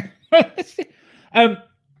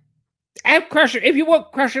 Have Crush, if you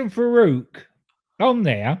want Crush and Farouk on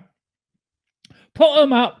there, put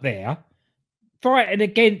them up there. Fighting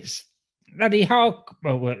against bloody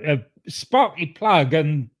Sparky Plug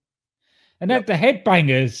and have the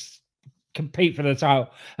Headbangers compete for the title.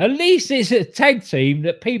 At least it's a tag team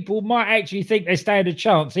that people might actually think they stand a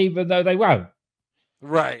chance, even though they won't.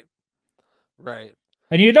 Right.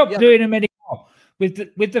 And you're not doing them anymore.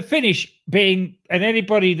 With the finish being, and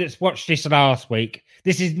anybody that's watched this last week,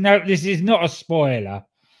 this is not a spoiler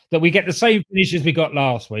that we get the same finish as we got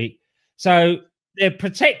last week. So they're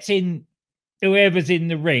protecting whoever's in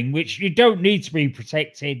the ring, which you don't need to be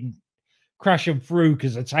protecting Crush and Farouk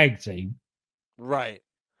as a tag team. Right.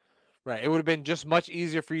 It would have been just much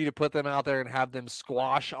easier for you to put them out there and have them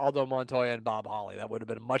squash Aldo Montoya and Bob Holly. That would have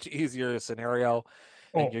been a much easier scenario.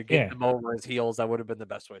 And you're getting them over as heels. That would have been the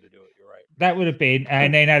best way to do it. You're right. That would have been,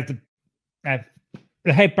 and then have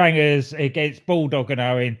the Headbangers against Bulldog and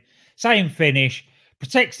Owen. Same finish.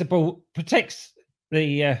 Protects the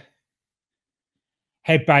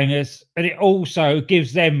Headbangers, and it also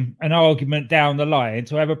gives them an argument down the line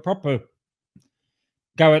to have a proper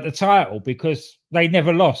go at the title because they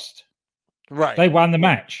never lost. Right. They won the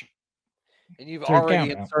match. And you've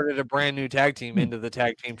already inserted a brand new tag team into the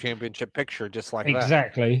tag team championship picture, just like that.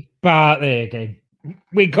 Exactly. But there again,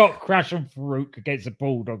 we got Crush and Farouk against the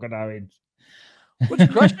Bulldog and Owens. Which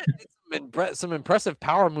Crush did some impressive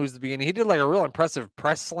power moves at the beginning. He did like a real impressive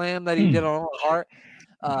press slam that he did on Hart.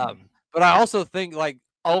 But I also think like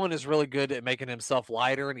Owen is really good at making himself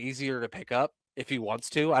lighter and easier to pick up if he wants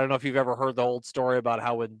to. I don't know if you've ever heard the old story about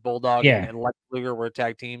how when Bulldog and Lex Luger were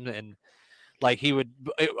tag team, and like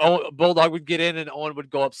Bulldog would get in and Owen would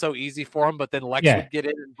go up so easy for him, but then Lex would get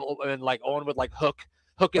in and like Owen would like hook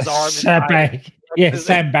his arm. Sandbag.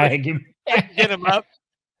 Sandbag him. Get him up.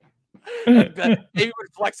 He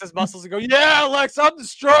would flex his muscles and go, "Yeah, Lex, I'm the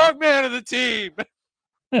strong man of the team."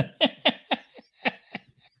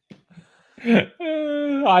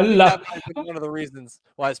 I love that. One of the reasons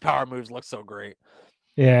why his power moves look so great.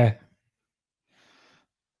 Yeah.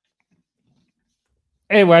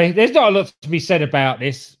 Anyway, there's not a lot to be said about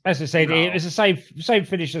this. As I said, No. it was the same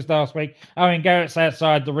finish as last week. Owen Garrett's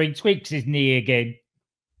outside the ring, tweaks his knee again.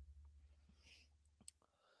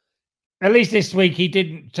 At least this week he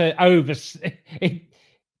didn't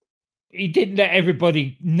he didn't let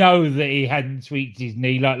everybody know that he hadn't tweaked his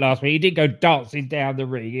knee like last week. He didn't go dancing down the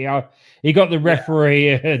ring. He got the referee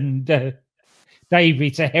and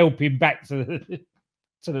Davey to help him back to the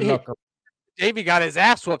locker. Davey got his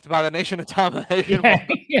ass whooped by the Nation of Domination.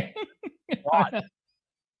 Yeah.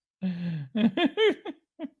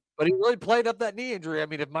 But he really played up that knee injury. I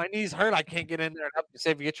mean, if my knee's hurt, I can't get in there and help you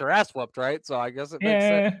save you get your ass whooped, right? So I guess it makes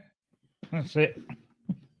sense. That's it.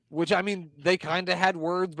 Which, I mean, they kind of had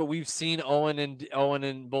words, but we've seen Owen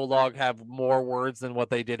and Bulldog have more words than what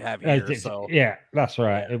they did have here. So yeah, that's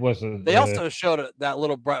right. It wasn't. They also showed that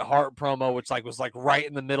little Bret Hart promo, which was right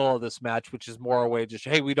in the middle of this match, which is more a way to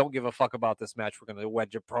hey, we don't give a fuck about this match. We're going to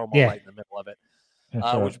wedge a promo right in the middle of it.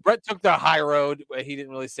 Right. Which Bret took the high road. He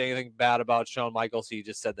didn't really say anything bad about Shawn Michaels. He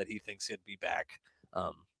just said that he thinks he'd be back,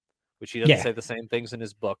 which he doesn't say the same things in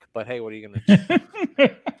his book. But hey, what are you going to do?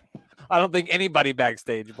 I don't think anybody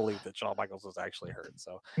backstage believed that Shawn Michaels was actually hurt.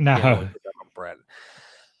 So no. Bret.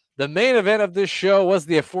 The main event of this show was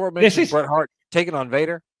the aforementioned Bret Hart taking on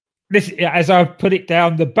Vader. This, as I put it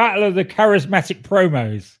down, the battle of the charismatic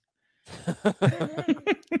promos.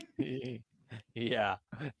 Yeah,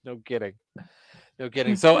 no kidding. No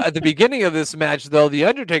kidding. So at the beginning of this match, though, The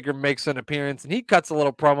Undertaker makes an appearance and he cuts a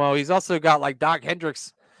little promo. He's also got Doc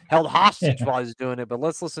Hendricks held hostage while he's doing it. But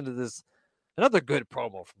let's listen to this. Another good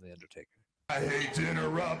promo from The Undertaker. I hate to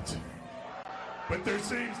interrupt, but there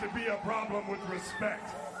seems to be a problem with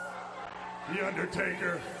respect. The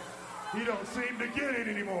Undertaker, he don't seem to get it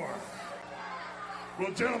anymore.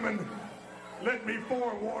 Well, gentlemen, let me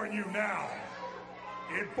forewarn you now.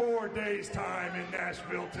 In 4 days' time in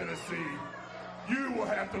Nashville, Tennessee, you will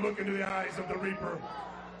have to look into the eyes of the Reaper,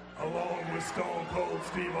 along with Stone Cold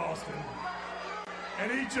Steve Austin.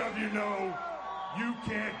 And each of you know you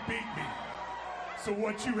can't beat me. So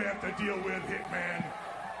what you have to deal with, Hitman,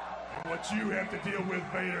 and what you have to deal with,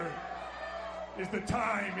 Vader, is the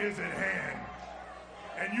time is at hand.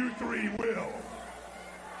 And you three will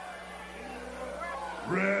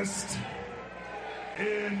rest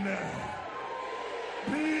in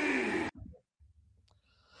peace.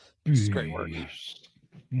 This is great work.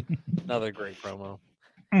 Another great promo.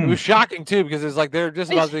 It was shocking too because it's like they're just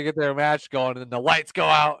about to get their match going, and then the lights go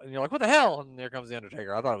out, and you're like, "What the hell?" And there comes the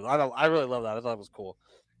Undertaker. I really love that. I thought it was cool.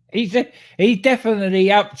 He definitely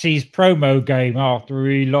upped his promo game after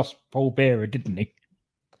he lost Paul Bearer, didn't he?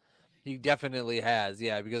 He definitely has,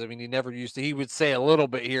 yeah. Because I mean, he never used to. He would say a little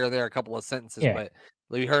bit here or there, a couple of sentences, but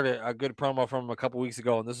we heard a good promo from him a couple weeks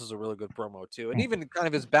ago, and this is a really good promo too. And even kind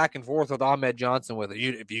of his back and forth with Ahmed Johnson with it.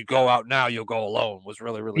 If you go out now, you'll go alone. Was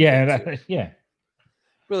really good too.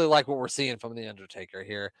 Really like what we're seeing from the Undertaker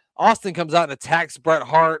here. Austin comes out and attacks Bret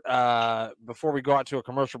Hart before we go out to a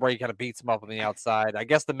commercial break. He kind of beats him up on the outside. I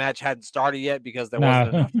guess the match hadn't started yet because there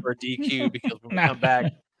wasn't enough for a DQ. Because when we come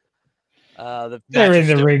back, they're in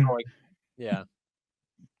the ring. Going. Yeah.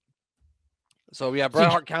 So yeah, Bret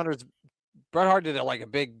Hart counters. Bret Hart did a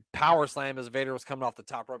big power slam as Vader was coming off the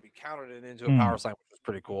top rope. He countered it into a power slam, which was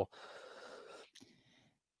pretty cool.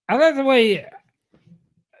 I love the way.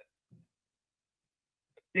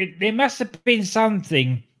 There must have been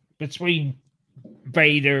something between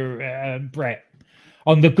Vader and Bret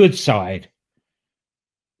on the good side,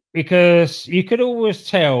 because you could always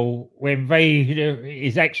tell when Vader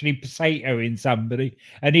is actually potatoing somebody,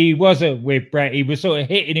 and he wasn't with Bret. He was sort of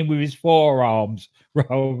hitting him with his forearms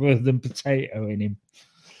rather than potatoing him.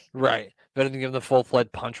 Right. Better than give him the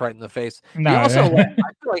full-fledged punch right in the face. No, he also, I feel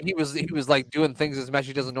like he was doing things as match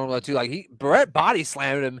he doesn't normally do. Bret body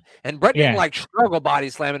slammed him, and Bret didn't struggle body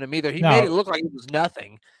slamming him either. He made it look like it was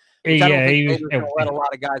nothing. He was going to let a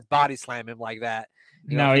lot of guys body slam him like that.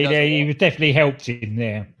 He was definitely helped him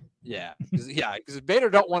there. Yeah, because Vader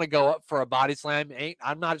don't want to go up for a body slam.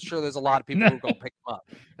 I'm not sure there's a lot of people who are going to pick him up.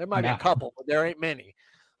 There might be a couple, but there ain't many.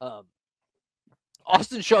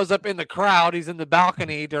 Austin shows up in the crowd. He's in the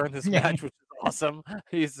balcony during this match, which is awesome.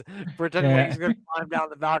 He's pretending like he's going to climb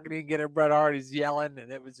down the balcony and get at Bret Hart. He's yelling,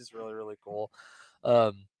 and it was just really, really cool.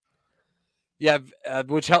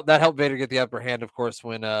 Which helped Vader get the upper hand, of course,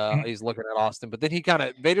 when he's looking at Austin. But then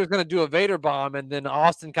Vader's going to do a Vader bomb, and then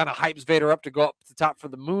Austin kind of hypes Vader up to go up to the top for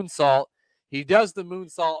the moonsault. He does the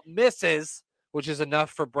moonsault, misses, which is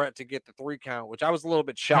enough for Bret to get the 3 count, which I was a little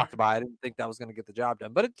bit shocked by. I didn't think that was going to get the job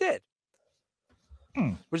done, but it did. What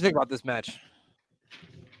do you think about this match?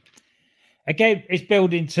 Again, it's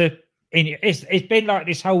building to. It's been like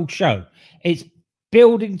this whole show. It's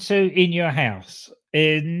building to In Your House.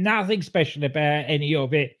 Nothing special about any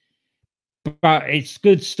of it, but it's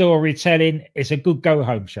good storytelling. It's a good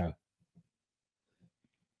go-home show.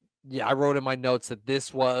 Yeah, I wrote in my notes that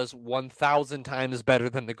this was 1,000 times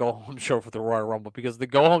better than the Go Home show for the Royal Rumble, because the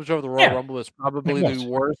Go Home show for the Royal Rumble is probably the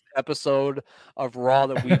worst episode of Raw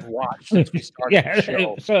that we've watched since we started the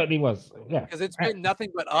show. It certainly was. Yeah, because it's been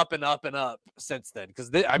nothing but up and up and up since then.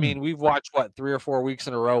 Because I mean, we've watched 3 or 4 weeks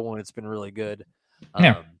in a row when it's been really good.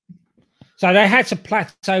 Yeah. So they had to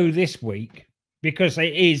plateau this week because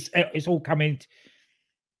it's all coming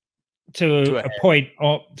to a point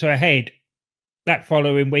or to a head that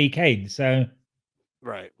following weekend. So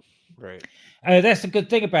right. That's the good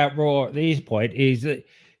thing about Raw at this point, is that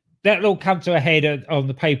that'll all come to a head on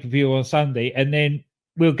the pay-per-view on Sunday, and then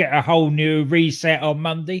we'll get a whole new reset on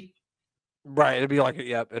Monday. Right. It'll be like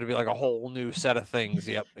a whole new set of things.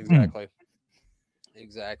 Yep, exactly.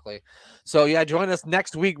 Exactly. So yeah, join us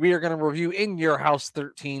next week. We are going to review In Your House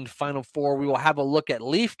 13 Final Four. We will have a look at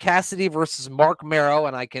Leif Cassidy versus Mark Marrow,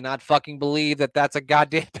 and I cannot fucking believe that that's a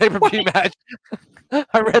goddamn pay-per-view match.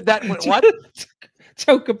 I read that. What?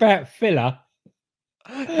 Talk about filler.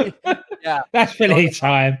 Yeah, that's filler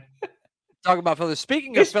time. Talk about filler.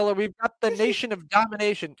 Speaking of filler, we've got the Nation of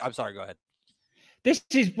Domination. I'm sorry. Go ahead. This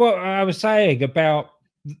is what I was saying about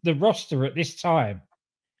the roster at this time.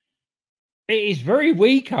 It is very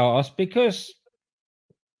weak ass because,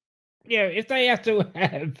 if they have to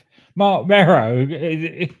have Mark Marrow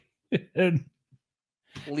and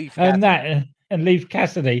Leif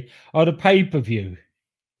Cassidy on a pay-per-view,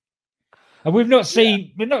 and we've not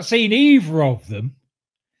seen either of them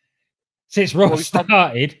since Raw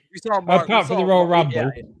started. We saw Mark, apart from the Royal Rumble.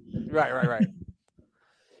 Yeah. Right.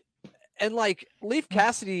 And like Leif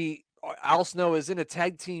Cassidy, Al Snow is in a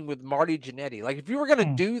tag team with Marty Jannetty. Like, if you were going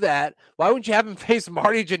to do that, why wouldn't you have him face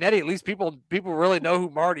Marty Jannetty? At least people really know who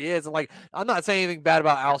Marty is. And like, I'm not saying anything bad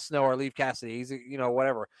about Al Snow or Leif Cassidy. He's,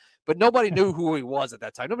 whatever. But nobody knew who he was at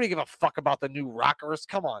that time. Nobody gave a fuck about the New Rockers.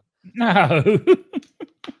 Come on. No.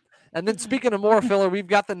 And then speaking of more filler, we've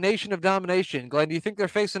got the Nation of Domination. Glenn, do you think they're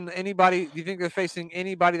facing anybody? Do you think they're facing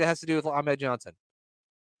anybody that has to do with Ahmed Johnson?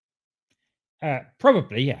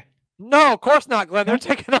 Probably, yeah. No, of course not, Glenn. They're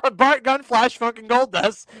taking on Bart Gunn, Flash Funk, and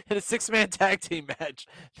Goldust in a 6-man tag team match.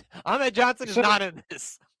 Ahmed Johnson is not in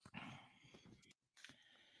this.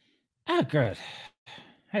 Oh, good.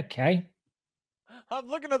 Okay. I'm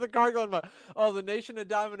looking at the card going, the Nation of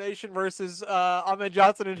Domination versus Ahmed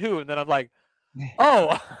Johnson and who? And then I'm like,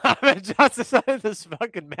 Ahmed Johnson's not in this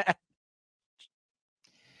fucking match.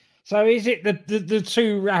 So is it the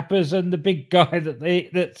two rappers and the big guy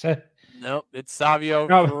that's Nope, it's Savio,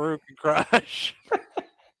 Farouk, and Crush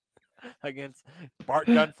against Bart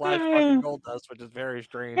Gunn, Flash, fucking Goldust, which is very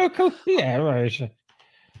strange. Oh, cool. Yeah, right.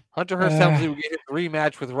 Hunter Hearst Helmsley will get a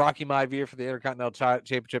rematch with Rocky Maivia for the Intercontinental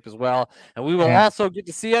Championship as well. And we will also get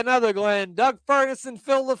to see another Glenn. Doug Ferguson,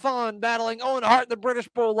 Phil LaFon battling Owen Hart and the British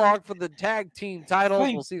Bulldog for the tag team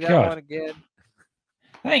titles. We'll see that one again.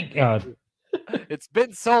 Thank God. It's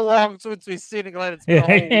been so long since we've seen it, Glenn. It's been a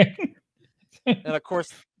whole week. And of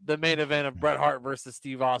course, the main event of Bret Hart versus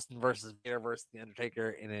Steve Austin versus Vader versus The Undertaker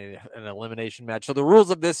in an elimination match. So the rules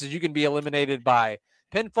of this is you can be eliminated by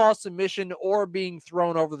pinfall, submission, or being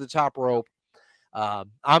thrown over the top rope.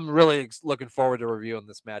 I'm really looking forward to reviewing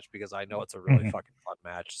this match because I know it's a really fucking fun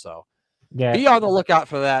match. So be on the lookout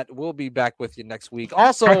for that. We'll be back with you next week.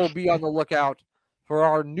 Also, be on the lookout for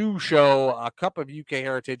our new show, A Cup of UK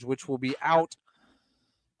Heritage, which will be out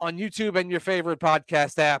on YouTube and your favorite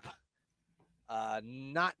podcast app.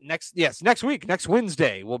 Next week. Next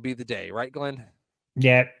Wednesday will be the day, right, Glenn?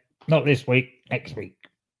 Yeah, not this week, next week.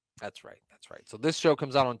 That's right. So this show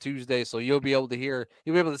comes out on Tuesday, so you'll be able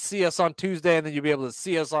to see us on Tuesday, and then you'll be able to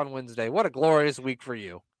see us on Wednesday. What a glorious week for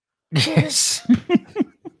you. Yes.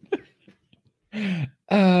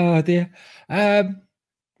 Oh dear. What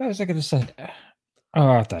was I going to say?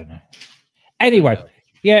 I don't know. Anyway,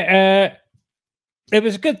 it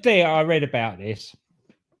was a good thing I read about this.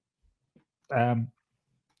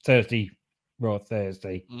 Thursday, Raw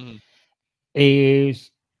Thursday,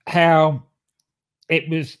 is how it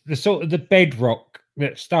was the sort of the bedrock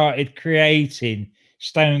that started creating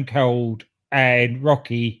Stone Cold and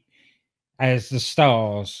Rocky as the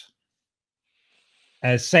stars,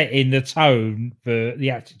 as setting the tone for the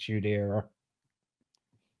Attitude Era.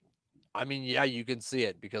 I mean, yeah, you can see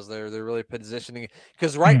it because they're really positioning it.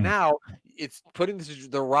 Because right now, it's putting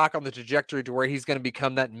the Rock on the trajectory to where he's going to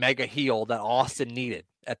become that mega heel that Austin needed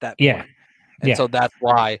at that point. And so that's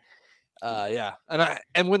why,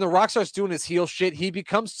 And when the Rock starts doing his heel shit, he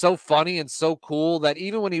becomes so funny and so cool that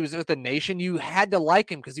even when he was with the Nation, you had to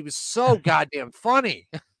like him because he was so goddamn funny.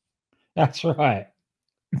 That's right.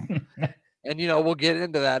 And, we'll get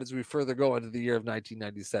into that as we further go into the year of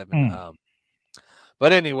 1997.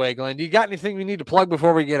 But anyway, Glenn, do you got anything we need to plug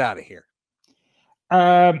before we get out of here?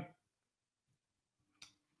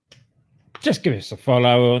 Just give us a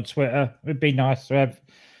follow on Twitter. It'd be nice to have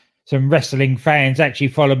some wrestling fans actually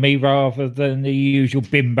follow me rather than the usual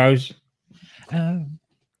bimbos.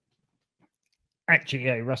 Actually,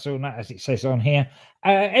 yeah, Russell, not as it says on here.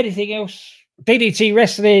 Anything else? DDT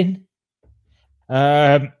Wrestling.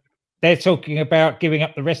 They're talking about giving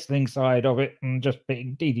up the wrestling side of it and just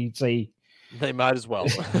being DDT. They might as well.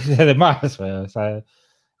 They might as well. So,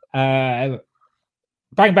 Bang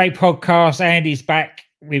Bang Podcast. Andy's back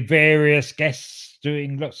with various guests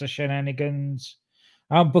doing lots of shenanigans.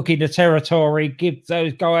 I'm booking the territory. Give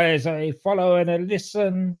those guys a follow and a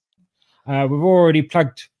listen. We've already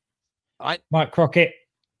plugged Mike Crockett.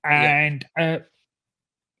 And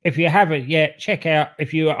if you haven't yet, check out,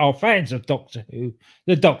 if you are fans of Doctor Who,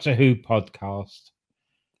 the Doctor Who podcast,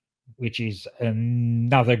 which is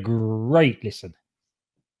another great listen.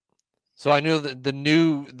 So I knew that the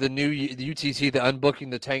UTC, the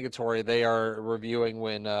Unbooking the Tankatory, they are reviewing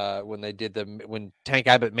when they did when Tank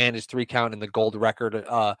Abbott managed 3 count in the gold record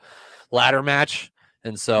ladder match.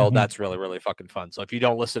 And so that's really, really fucking fun. So if you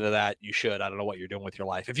don't listen to that, you should. I don't know what you're doing with your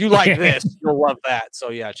life. If you like this, you'll love that. So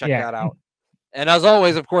yeah, check that out. And as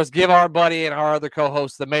always, of course, give our buddy and our other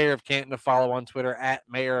co-host, the Mayor of Canton, a follow on Twitter at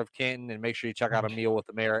Mayor of Canton, and make sure you check out A Meal with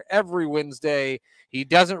the Mayor every Wednesday. He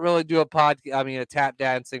doesn't really do a tap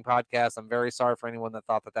dancing podcast. I'm very sorry for anyone that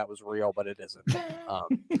thought that was real, but it isn't.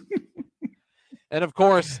 And of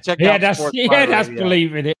course, check out that's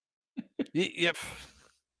believing it. Yep.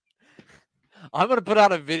 I'm gonna put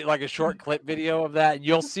out a video, like a short clip video of that, and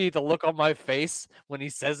you'll see the look on my face when he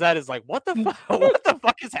says that is like, what the fuck? What the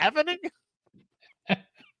fuck is happening?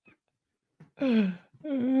 So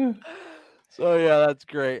yeah, that's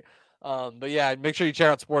great. But yeah, make sure you check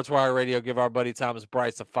out SportsWire Radio. Give our buddy Thomas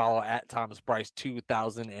Bryce a follow at Thomas Bryce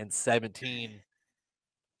 2017.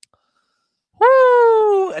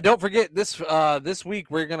 Woo! And don't forget this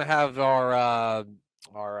week we're gonna have our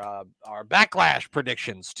Backlash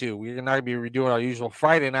predictions too. We're not gonna be redoing our usual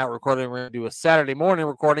Friday night recording. We're gonna do a Saturday morning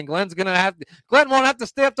recording. Glenn won't have to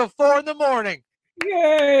stay up till 4 a.m.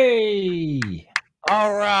 Yay!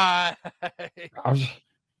 All right.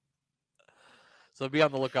 So be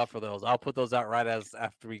on the lookout for those. I'll put those out right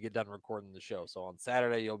after we get done recording the show. So on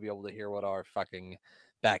Saturday, you'll be able to hear what our fucking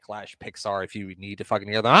Backlash picks are if you need to fucking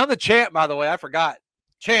hear them. I'm the champ, by the way. I forgot.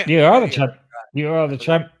 Champ. You are the champ. You are the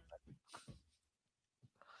champ.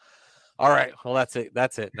 All right. Well, that's it.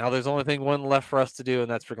 That's it. Now there's only one left for us to do,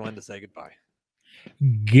 and that's for Glenn to say goodbye.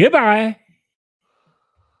 Goodbye.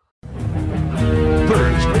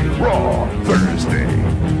 Thursday, Raw Thursday.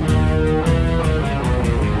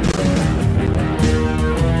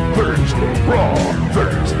 Thursday, Raw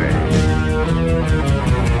Thursday.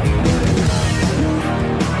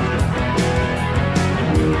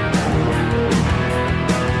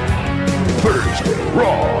 Thursday,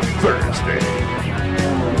 Raw Thursday.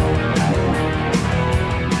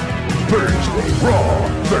 Thursday, Raw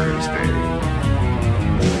Thursday.